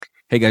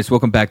Hey guys,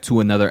 welcome back to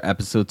another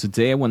episode.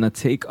 Today I want to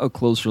take a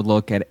closer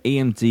look at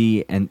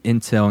AMD and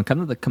Intel and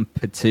kind of the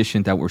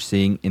competition that we're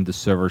seeing in the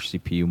server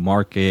CPU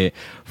market.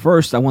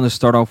 First, I want to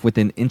start off with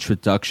an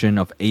introduction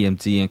of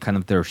AMD and kind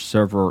of their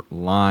server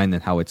line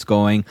and how it's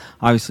going.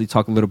 Obviously,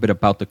 talk a little bit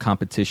about the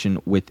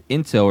competition with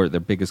Intel, or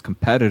their biggest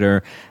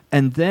competitor.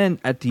 And then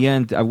at the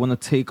end, I want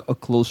to take a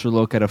closer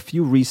look at a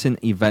few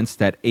recent events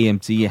that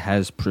AMD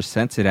has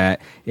presented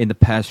at in the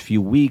past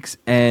few weeks.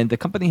 And the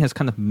company has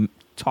kind of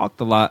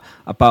talked a lot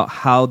about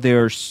how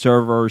their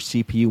server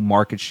CPU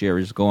market share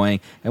is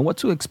going and what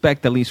to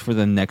expect at least for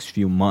the next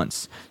few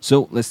months.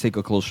 So let's take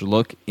a closer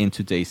look in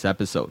today's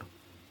episode.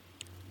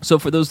 So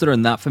for those that are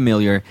not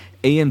familiar,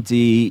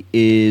 AMD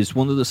is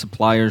one of the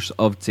suppliers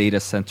of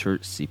data center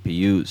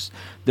CPUs.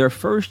 Their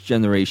first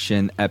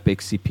generation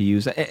EPYC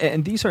CPUs,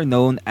 and these are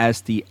known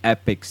as the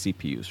EPYC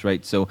CPUs,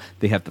 right? So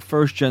they have the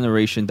first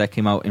generation that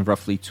came out in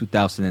roughly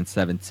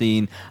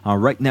 2017.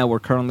 Right now, we're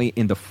currently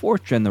in the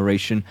fourth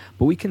generation,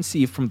 but we can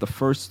see from the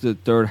first to the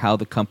third how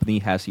the company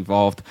has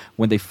evolved.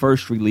 When they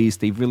first released,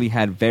 they really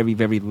had very,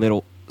 very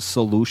little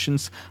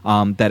solutions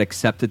that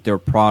accepted their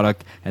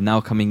product, and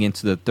now coming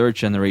into the third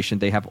generation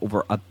they have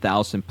over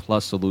 1,000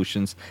 plus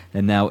solutions,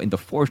 and now in the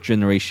fourth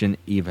generation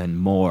even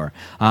more.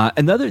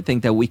 Another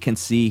thing that we can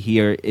see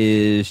here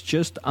is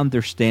just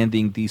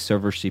understanding these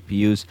server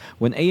CPUs.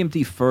 When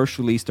AMD first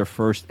released their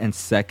first and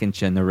second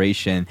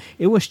generation,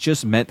 it was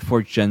just meant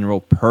for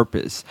general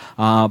purpose,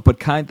 but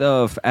kind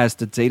of as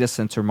the data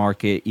center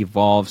market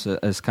evolves,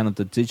 as kind of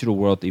the digital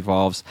world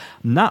evolves,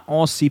 not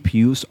all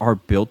CPUs are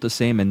built the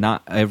same, and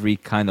not every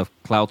kind of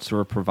cloud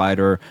server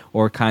provider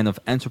or kind of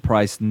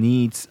enterprise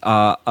needs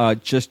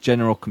just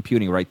general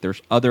computing, right? There's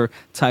other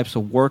types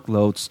of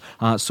workloads.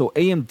 So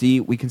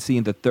AMD, we can see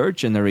in the third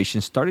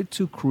generation, started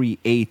to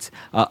create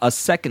a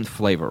second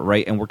flavor,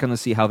 right? And we're going to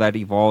see how that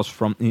evolves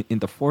from in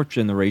the fourth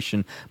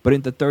generation. But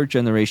in the third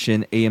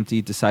generation,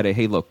 AMD decided,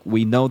 hey, look,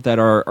 we know that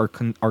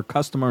our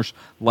customers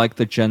like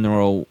the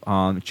general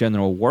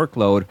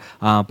workload,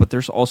 but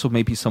there's also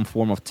maybe some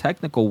form of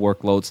technical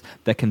workloads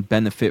that can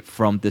benefit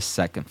from this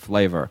second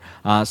flavor.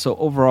 So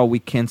overall, we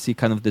can see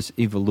kind of this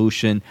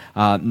evolution.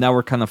 Now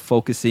we're kind of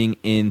focusing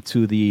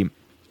into the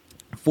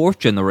fourth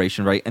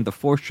generation, right? And the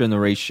fourth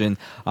generation,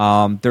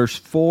 there's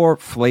four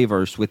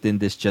flavors within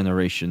this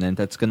generation, and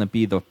that's going to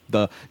be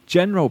the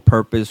general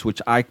purpose,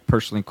 which I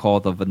personally call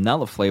the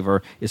vanilla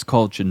flavor, is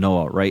called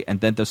Genoa, right?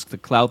 And then there's the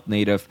cloud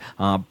native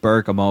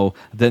Bergamo.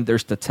 Then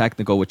there's the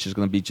technical, which is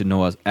going to be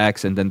Genoa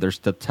X, and then there's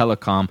the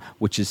telecom,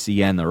 which is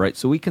Sienna, right?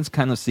 So we can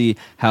kind of see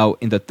how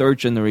in the third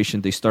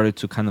generation they started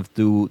to kind of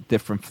do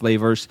different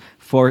flavors.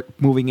 For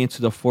moving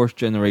into the fourth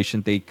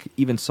generation, they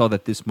even saw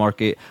that this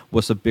market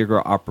was a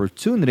bigger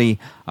opportunity.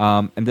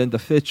 And then the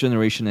fifth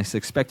generation is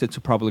expected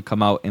to probably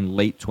come out in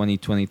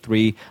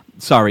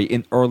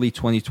in early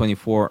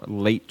 2024,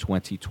 late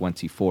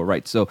 2024,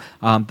 right? So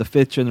the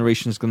fifth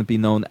generation is going to be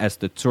known as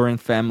the Turin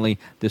family.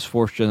 This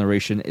fourth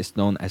generation is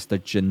known as the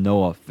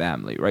Genoa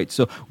family, right?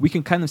 So we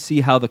can kind of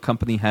see how the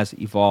company has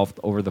evolved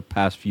over the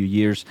past few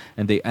years,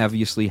 and they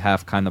obviously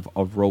have kind of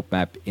a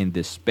roadmap in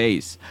this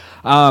space.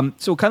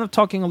 So kind of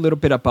talking a little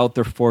bit about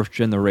their fourth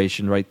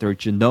generation, right? Their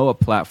Genoa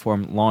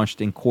platform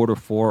launched in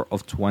Q4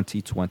 of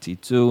 2022.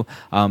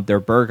 Their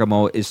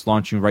Bergamo is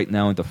launching right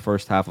now in the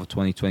first half of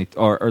 2020,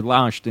 or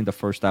launched in the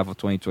first half of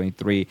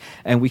 2023.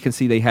 And we can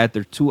see they had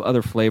their two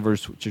other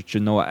flavors, which is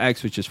Genoa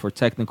X, which is for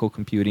technical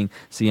computing,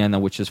 Sienna,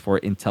 which is for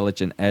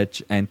intelligent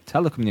edge and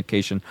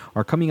telecommunication,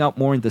 are coming out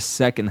more in the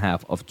second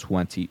half of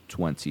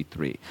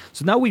 2023.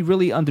 So now we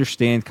really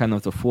understand kind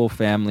of the full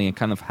family and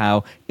kind of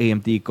how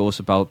AMD goes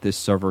about this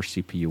server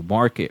CPU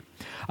market.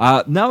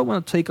 Now I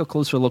want to take a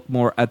closer look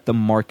more at the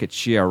market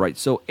share, right?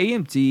 So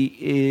AMD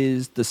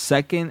is the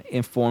second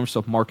in forms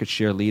of market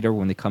share leader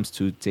when it comes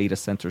to data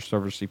center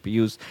server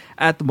CPUs.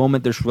 At the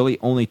moment, there's really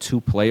only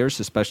two players,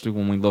 especially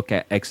when we look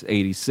at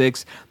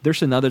x86.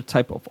 There's another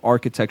type of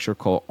architecture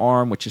called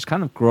ARM, which is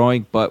kind of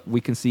growing, but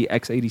we can see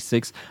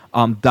x86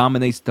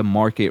 dominates the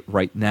market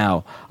right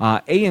now.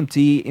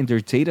 AMD in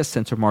their data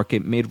center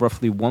market made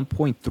roughly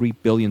 $1.3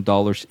 billion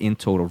in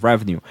total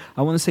revenue.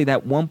 I want to say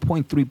that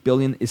 $1.3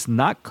 billion is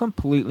not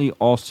completely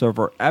all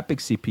server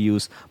EPYC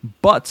CPUs,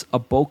 but a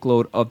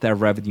bulkload of that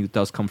revenue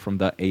does come from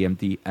the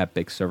AMD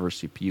EPYC server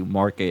CPU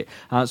market.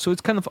 So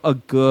it's kind of a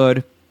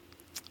good,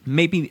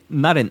 maybe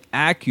not an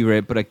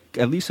accurate, but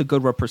at least a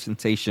good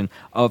representation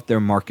of their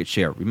market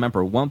share.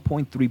 Remember,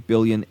 $1.3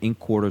 billion in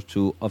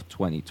Q2 of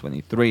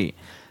 2023.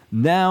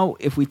 Now,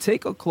 if we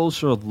take a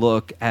closer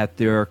look at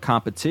their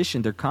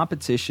competition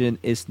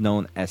is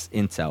known as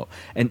Intel.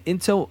 And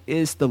Intel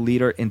is the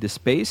leader in this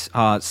space.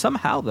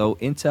 Somehow, though,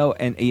 Intel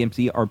and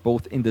AMD are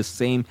both in the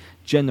same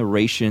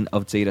generation of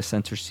data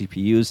center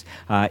CPUs.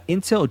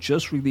 Intel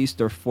just released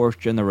their fourth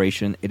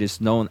generation. It is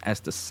known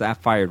as the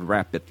Sapphire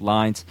Rapid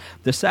lines.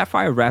 The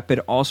Sapphire Rapid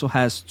also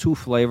has two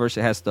flavors.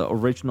 It has the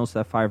original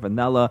Sapphire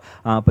Vanilla,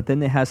 but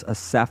then it has a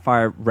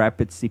Sapphire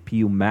Rapid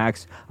CPU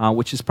Max,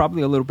 which is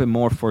probably a little bit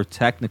more for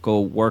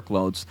technical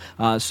workloads.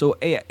 So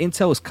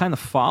Intel is kind of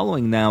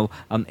following now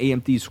on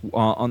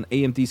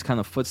AMD's kind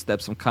of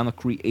footsteps on kind of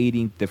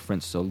creating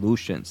different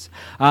solutions.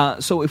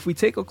 So if we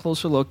take a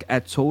closer look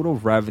at total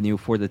revenue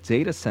for the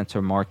data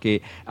center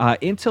market,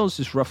 Intel's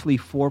is roughly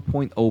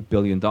 $4.0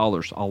 billion,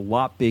 a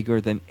lot bigger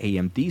than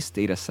AMD's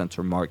data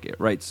center market,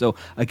 right? So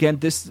again,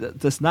 this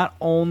does not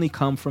only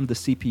come from the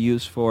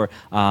CPUs for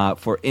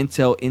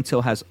Intel.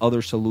 Intel has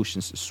other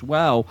solutions as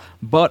well,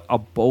 but a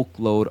bulk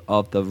load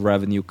of the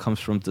revenue comes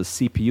from the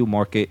CPU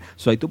market.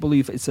 So I do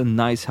believe it's a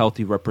nice,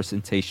 healthy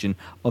representation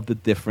of the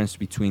difference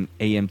between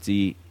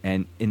AMD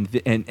and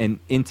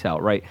Intel,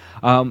 right?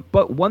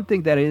 But one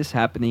thing that is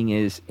happening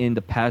is in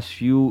the past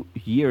few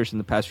years, in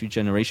the past few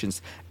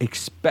generations,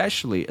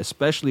 especially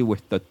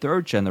with the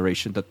third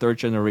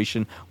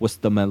generation was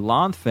the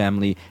Milan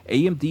family.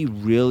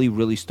 AMD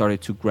really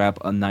started to grab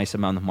a nice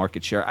amount of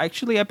market share.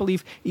 Actually, I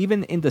believe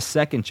even in the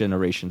second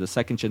generation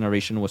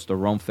was the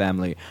Rome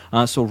family.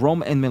 So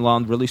Rome and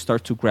Milan really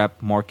start to grab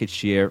market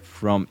share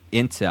from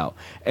Intel.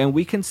 And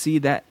we can see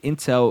that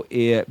Intel,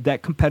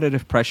 that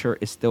competitive pressure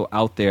is still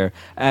out there.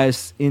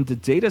 As in the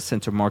data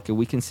center market,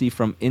 we can see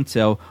from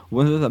Intel,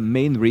 one of the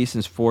main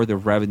reasons for the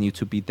revenue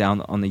to be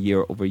down on a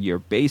year-over-year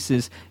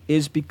basis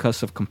is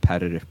because of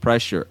competitive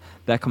pressure.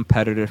 That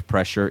competitive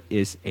pressure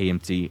is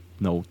AMD,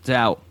 no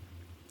doubt.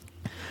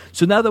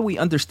 So now that we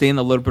understand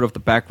a little bit of the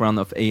background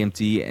of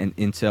AMD and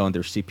Intel and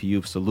their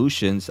CPU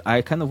solutions,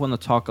 I kind of want to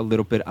talk a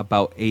little bit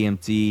about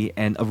AMD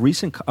and a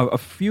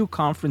few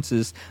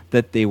conferences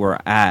that they were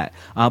at.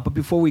 But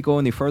before we go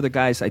any further,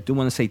 guys, I do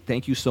want to say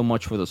thank you so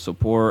much for the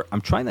support.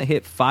 I'm trying to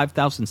hit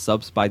 5,000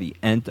 subs by the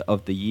end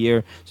of the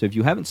year. So if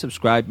you haven't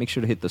subscribed, make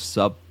sure to hit the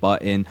sub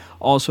button.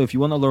 Also, if you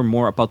want to learn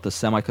more about the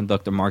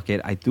semiconductor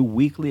market, I do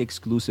weekly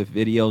exclusive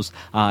videos.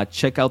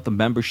 Check out the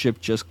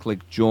membership. Just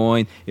click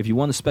join. If you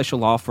want a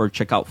special offer,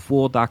 check out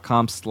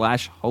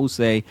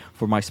fool.com/Jose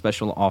for my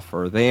special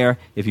offer there.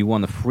 If you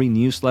want a free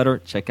newsletter,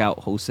 check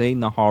out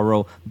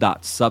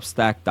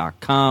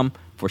josenaharo.substack.com.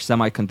 For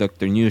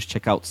semiconductor news,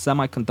 check out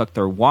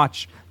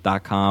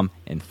semiconductorwatch.com.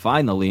 And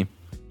finally,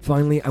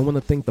 I want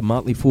to thank the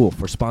Motley Fool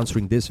for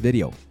sponsoring this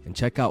video, and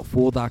check out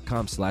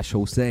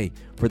fool.com/Jose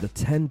for the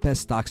 10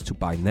 best stocks to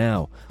buy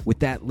now. With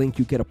that link,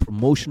 you get a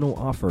promotional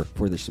offer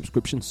for their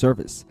subscription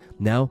service.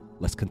 Now,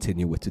 let's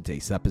continue with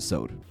today's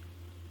episode.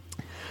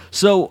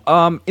 So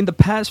in the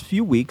past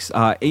few weeks,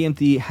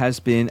 AMD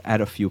has been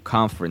at a few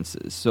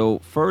conferences. So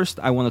first,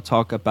 I want to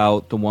talk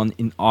about the one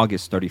in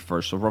August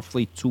 31st. So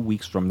roughly 2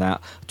 weeks from now,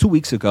 2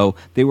 weeks ago,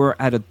 they were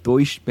at a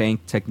Deutsche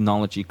Bank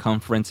technology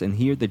conference. And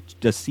here the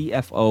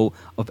CFO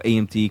of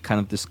AMD kind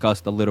of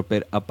discussed a little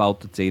bit about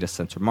the data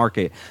center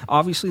market.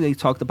 Obviously, they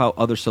talked about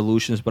other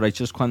solutions, but I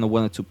just kind of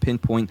wanted to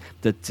pinpoint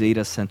the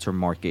data center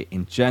market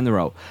in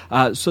general.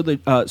 So the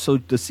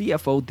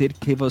CFO did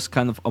give us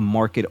kind of a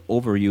market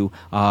overview.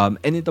 And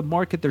in the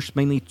market, there's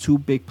mainly two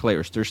big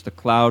players. There's the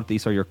cloud.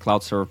 These are your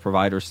cloud server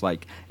providers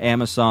like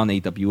Amazon,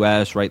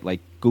 AWS, right?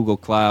 Like Google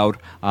Cloud,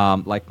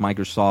 like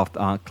Microsoft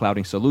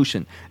clouding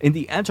solution. In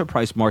the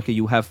enterprise market,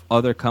 you have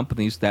other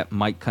companies that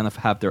might kind of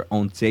have their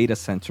own data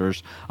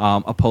centers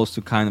opposed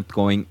to kind of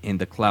going in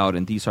the cloud.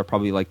 And these are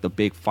probably like the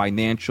big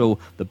financial,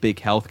 the big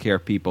healthcare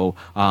people.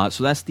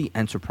 So that's the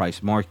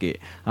enterprise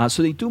market.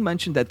 So they do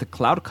mention that the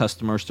cloud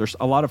customers, there's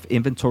a lot of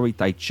inventory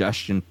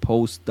digestion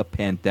post the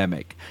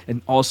pandemic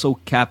and also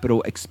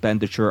capital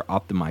expenditure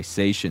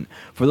optimization.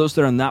 For those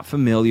that are not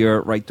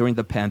familiar, right, during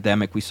the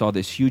pandemic, we saw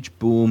this huge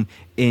boom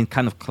in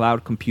kind of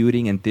cloud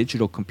computing and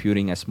digital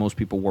computing as most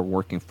people were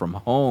working from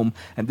home.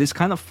 And this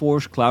kind of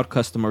forced cloud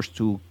customers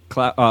to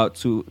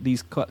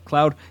these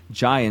cloud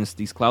giants,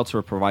 these cloud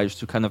server providers,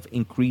 to kind of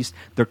increase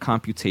their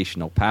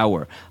computational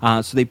power.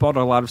 So they bought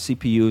a lot of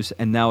CPUs,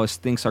 and now as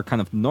things are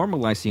kind of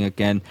normalizing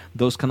again,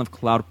 those kind of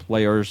cloud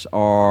players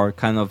are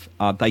kind of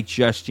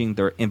digesting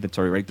their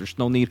inventory, right? There's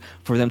no need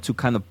for them to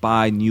kind of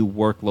buy new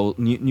workload,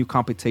 new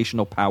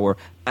computational power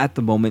at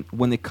the moment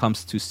when it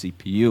comes to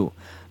CPU.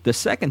 The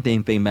second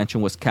thing they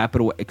mentioned was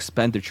capital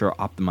expenditure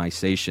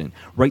optimization.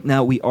 Right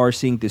now, we are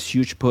seeing this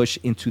huge push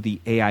into the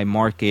AI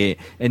market.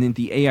 And in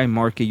the AI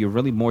market, you're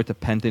really more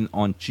dependent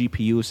on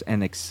GPUs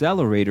and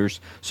accelerators.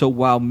 So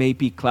while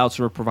maybe cloud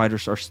server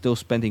providers are still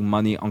spending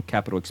money on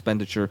capital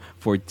expenditure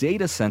for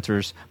data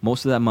centers,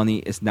 most of that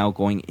money is now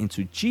going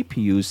into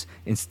GPUs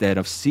instead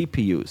of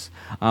CPUs.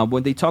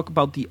 When they talk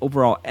about the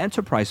overall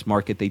enterprise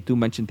market, they do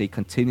mention they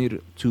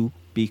continue to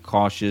be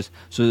cautious.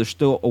 So there's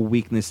still a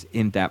weakness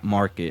in that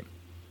market.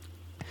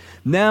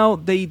 Now,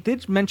 they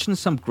did mention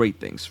some great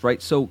things,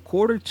 right? So,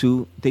 quarter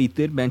two, they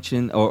did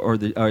mention, or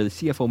the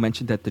CFO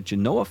mentioned that the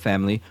Genoa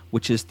family,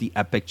 which is the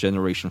Epic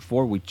Generation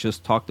 4, we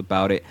just talked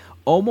about it,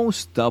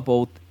 almost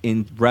doubled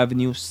in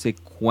revenue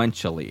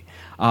sequentially.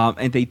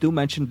 And they do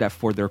mention that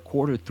for their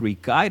quarter three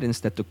guidance,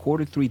 that the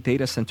quarter three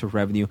data center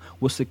revenue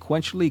will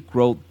sequentially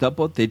grow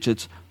double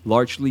digits,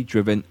 largely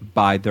driven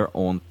by their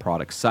own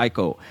product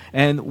cycle.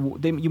 And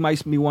you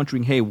might be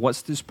wondering, hey,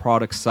 what's this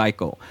product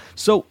cycle?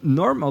 So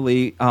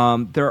normally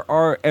there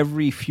are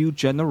every few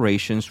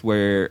generations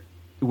where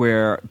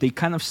they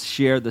kind of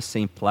share the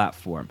same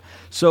platform.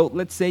 So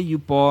let's say you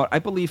bought, I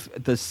believe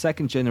the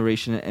second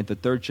generation and the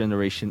third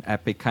generation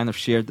Epic kind of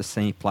shared the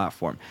same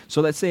platform.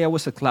 So let's say I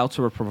was a cloud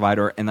server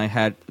provider and I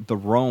had the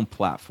Rome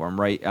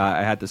platform, right?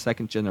 I had the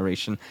second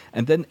generation,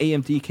 and then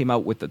AMD came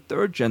out with the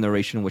third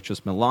generation, which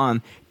was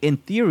Milan. In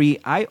theory,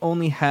 I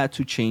only had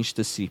to change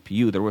the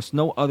CPU. There was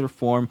no other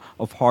form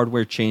of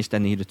hardware change that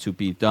needed to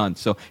be done.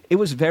 So it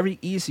was very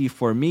easy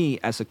for me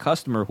as a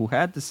customer who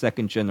had the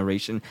second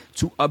generation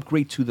to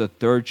upgrade to the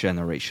third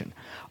generation.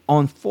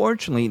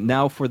 Unfortunately,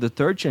 now for the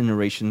third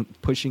generation,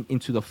 pushing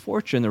into the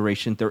fourth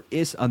generation, there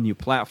is a new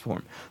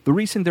platform. The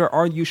reason there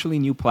are usually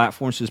new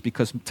platforms is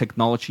because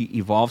technology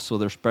evolves, so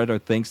there's better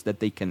things that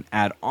they can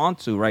add on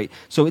to, right?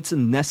 So it's a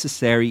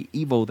necessary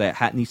evil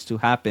that needs to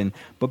happen.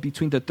 But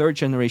between the third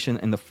generation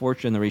and the fourth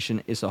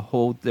generation is a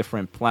whole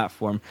different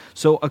platform.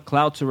 So a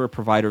cloud server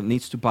provider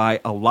needs to buy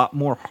a lot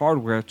more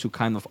hardware to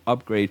kind of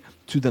upgrade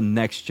to the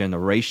next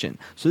generation.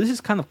 So this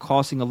is kind of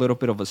causing a little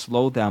bit of a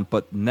slowdown,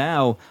 but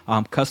now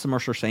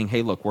customers are saying,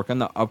 hey, look, we're going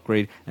to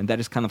upgrade, and that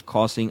is kind of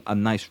causing a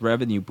nice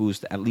revenue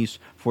boost, at least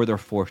for their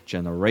fourth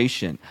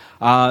generation.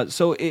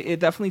 So it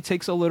definitely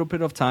takes a little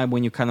bit of time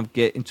when you kind of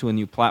get into a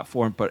new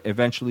platform, but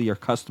eventually your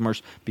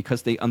customers,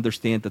 because they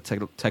understand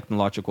the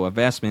technological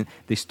advancement,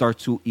 they start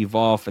to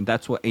evolve, and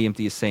that's what AMD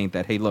is saying,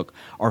 that, hey, look,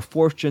 our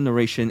fourth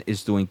generation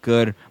is doing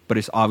good, but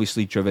it's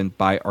obviously driven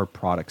by our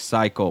product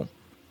cycle.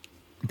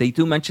 They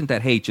do mention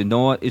that, hey,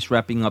 Genoa is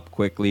wrapping up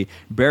quickly.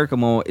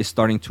 Bergamo is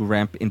starting to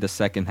ramp in the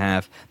second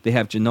half. They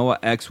have Genoa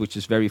X, which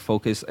is very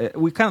focused.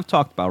 We kind of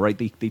talked about, right?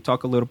 They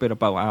talk a little bit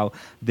about how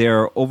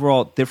their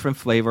overall different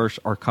flavors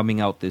are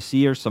coming out this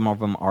year. Some of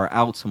them are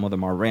out. Some of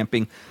them are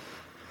ramping.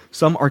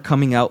 Some are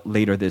coming out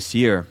later this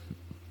year.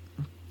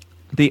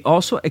 They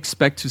also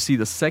expect to see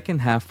the second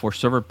half for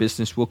server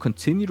business will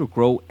continue to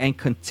grow and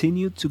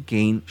continue to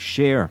gain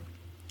share.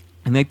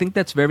 And I think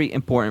that's very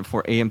important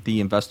for AMD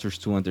investors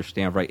to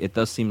understand, right? It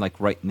does seem like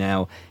right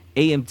now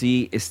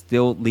AMD is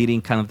still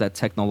leading kind of that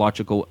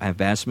technological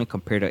advancement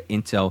compared to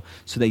Intel.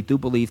 So they do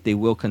believe they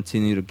will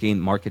continue to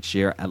gain market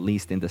share, at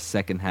least in the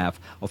second half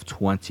of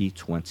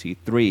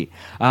 2023.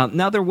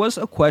 Now, there was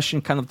a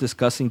question kind of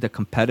discussing the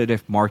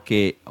competitive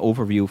market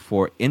overview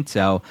for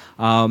Intel.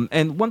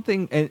 And one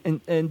thing,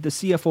 and the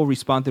CFO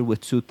responded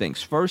with two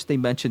things. First, they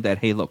mentioned that,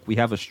 hey, look, we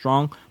have a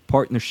strong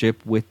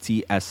partnership with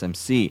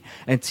TSMC.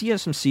 And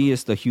TSMC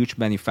is the huge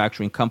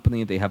manufacturing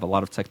company. They have a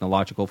lot of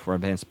technological for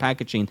advanced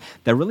packaging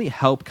that really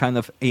help kind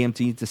of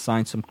AMD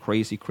design some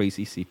crazy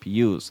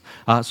CPUs.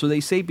 So they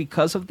say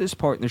because of this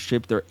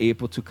partnership, they're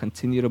able to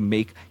continue to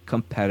make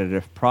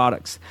competitive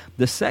products.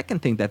 The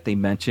second thing that they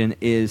mention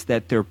is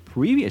that their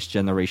previous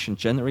generation,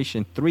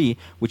 Generation 3,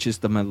 which is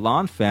the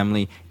Milan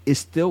family, is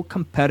still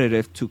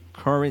competitive to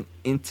current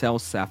Intel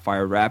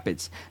Sapphire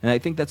Rapids. And I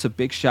think that's a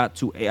big shot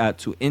to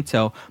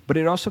Intel, but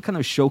it also kind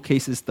of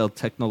showcases the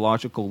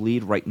technological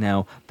lead right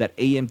now that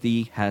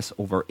AMD has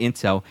over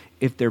Intel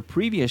if their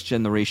previous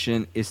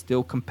generation is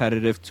still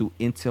competitive to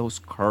Intel's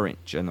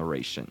current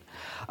generation.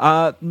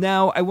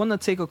 Now, I want to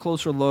take a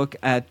closer look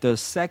at the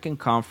second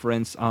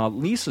conference.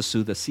 Lisa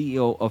Su, the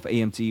CEO of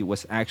AMD,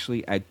 was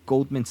actually at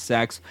Goldman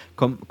Sachs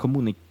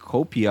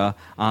Communicopia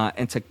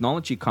and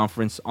Technology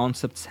Conference on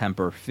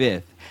September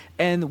 5th.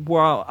 And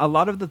while a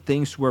lot of the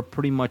things were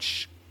pretty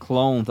much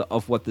cloned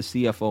of what the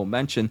CFO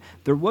mentioned,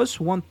 there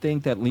was one thing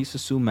that Lisa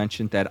Su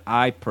mentioned that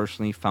I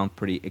personally found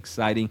pretty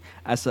exciting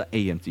as an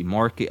AMD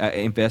market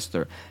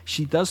investor.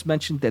 She does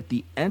mention that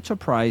the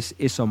enterprise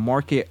is a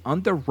market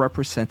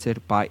underrepresented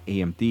by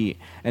AMD,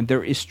 and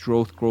there is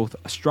strong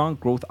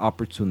growth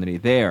opportunity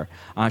there.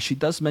 She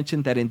does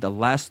mention that in the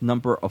last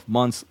number of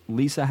months,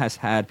 Lisa has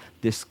had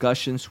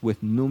discussions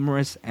with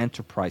numerous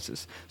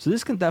enterprises. So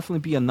this can definitely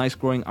be a nice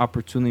growing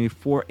opportunity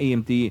for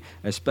AMD,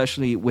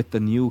 especially with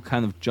the new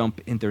kind of jump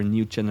in their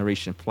new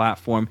generation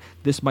platform.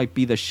 This might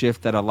be the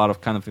shift that a lot of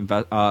kind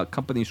of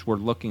companies were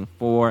looking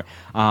for.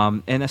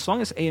 And as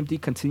long as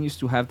AMD continues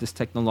to have this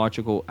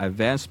technological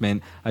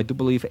advancement, I do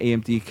believe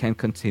AMD can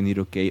continue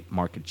to gain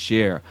market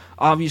share.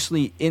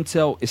 Obviously,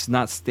 Intel is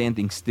not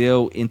standing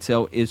still.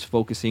 Intel is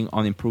focusing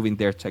on improving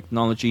their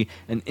technology.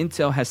 And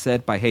Intel has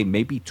said by, hey,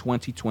 maybe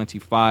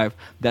 2025,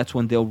 that's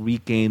when they'll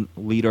regain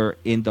leader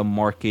in the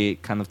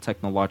market kind of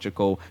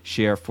technological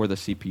share for the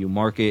CPU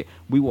market.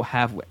 We will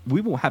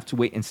have to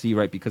wait and see,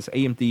 right? right? Because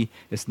AMD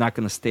is not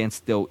going to stand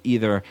still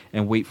either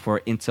and wait for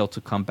Intel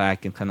to come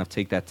back and kind of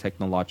take that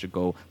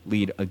technological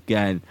lead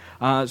again.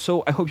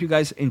 So I hope you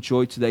guys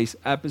enjoyed today's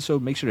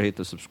episode. Make sure to hit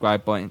the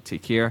subscribe button.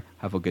 Take care.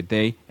 Have a good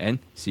day, and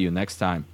see you next time.